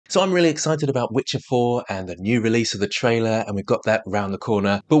So I'm really excited about Witcher 4 and the new release of the trailer, and we've got that round the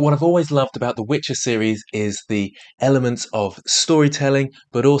corner. But what I've always loved about the Witcher series is the elements of storytelling,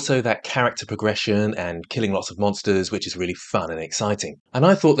 but also that character progression and killing lots of monsters, which is really fun and exciting. And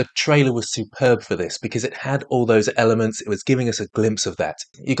I thought the trailer was superb for this because it had all those elements. It was giving us a glimpse of that.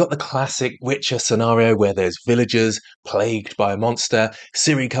 You got the classic Witcher scenario where there's villagers plagued by a monster.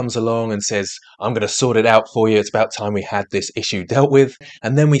 Ciri comes along and says, "I'm going to sort it out for you. It's about time we had this issue dealt with."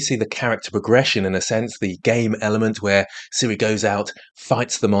 And then we see the character progression, in a sense, the game element where Ciri goes out,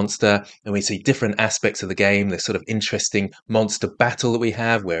 fights the monster, and we see different aspects of the game. This sort of interesting monster battle that we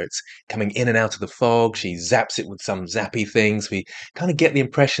have where it's coming in and out of the fog. She zaps it with some zappy things. We kind of get the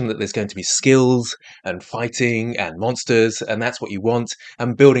impression that there's going to be skills and fighting and monsters, and that's what you want,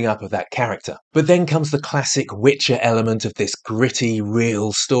 and building up of that character. But then comes the classic Witcher element of this gritty,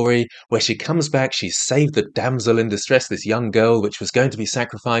 real story where she comes back, she's saved the damsel in distress, this young girl, which was going to be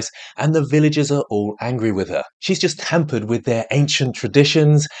sacrificed, and the villagers are all angry with her. She's just tampered with their ancient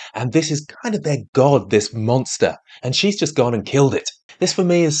traditions, and this is kind of their god, this monster, and she's just gone and killed it. This for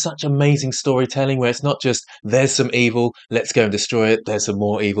me is such amazing storytelling where it's not just there's some evil, let's go and destroy it, there's some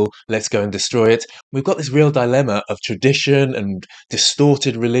more evil, let's go and destroy it. We've got this real dilemma of tradition and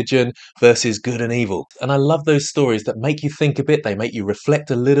distorted religion versus good and evil. And I love those stories that make you think a bit, they make you reflect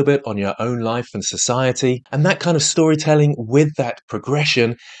a little bit on your own life and society. And that kind of storytelling with that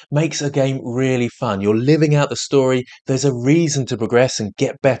progression makes a game really fun. You're living out the story, there's a reason to progress and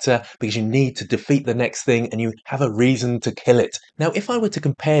get better because you need to defeat the next thing and you have a reason to kill it. Now, if I were to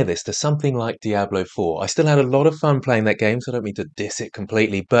compare this to something like Diablo 4, I still had a lot of fun playing that game, so I don't mean to diss it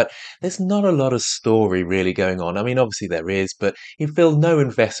completely, but there's not a lot of story really going on. I mean, obviously there is, but you feel no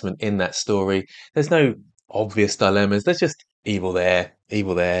investment in that story. There's no obvious dilemmas. There's just evil there,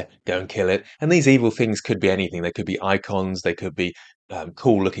 go and kill it. And these evil things could be anything. They could be icons, they could be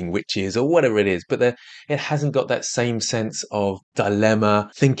cool looking witches or whatever it is, but it hasn't got that same sense of dilemma,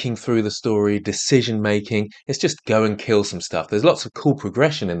 thinking through the story, decision making. It's just go and kill some stuff. There's lots of cool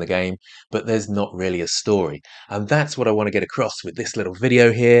progression in the game, but there's not really a story. And that's what I want to get across with this little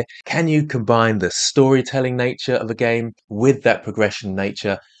video here. Can you combine the storytelling nature of a game with that progression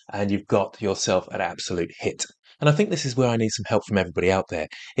nature, and you've got yourself an absolute hit? And I think this is where I need some help from everybody out there.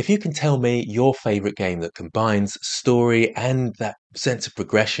 If you can tell me your favourite game that combines story and that sense of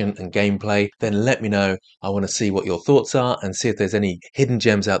progression and gameplay, then let me know. I want to see what your thoughts are and see if there's any hidden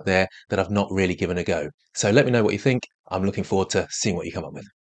gems out there that I've not really given a go. So let me know what you think. I'm looking forward to seeing what you come up with.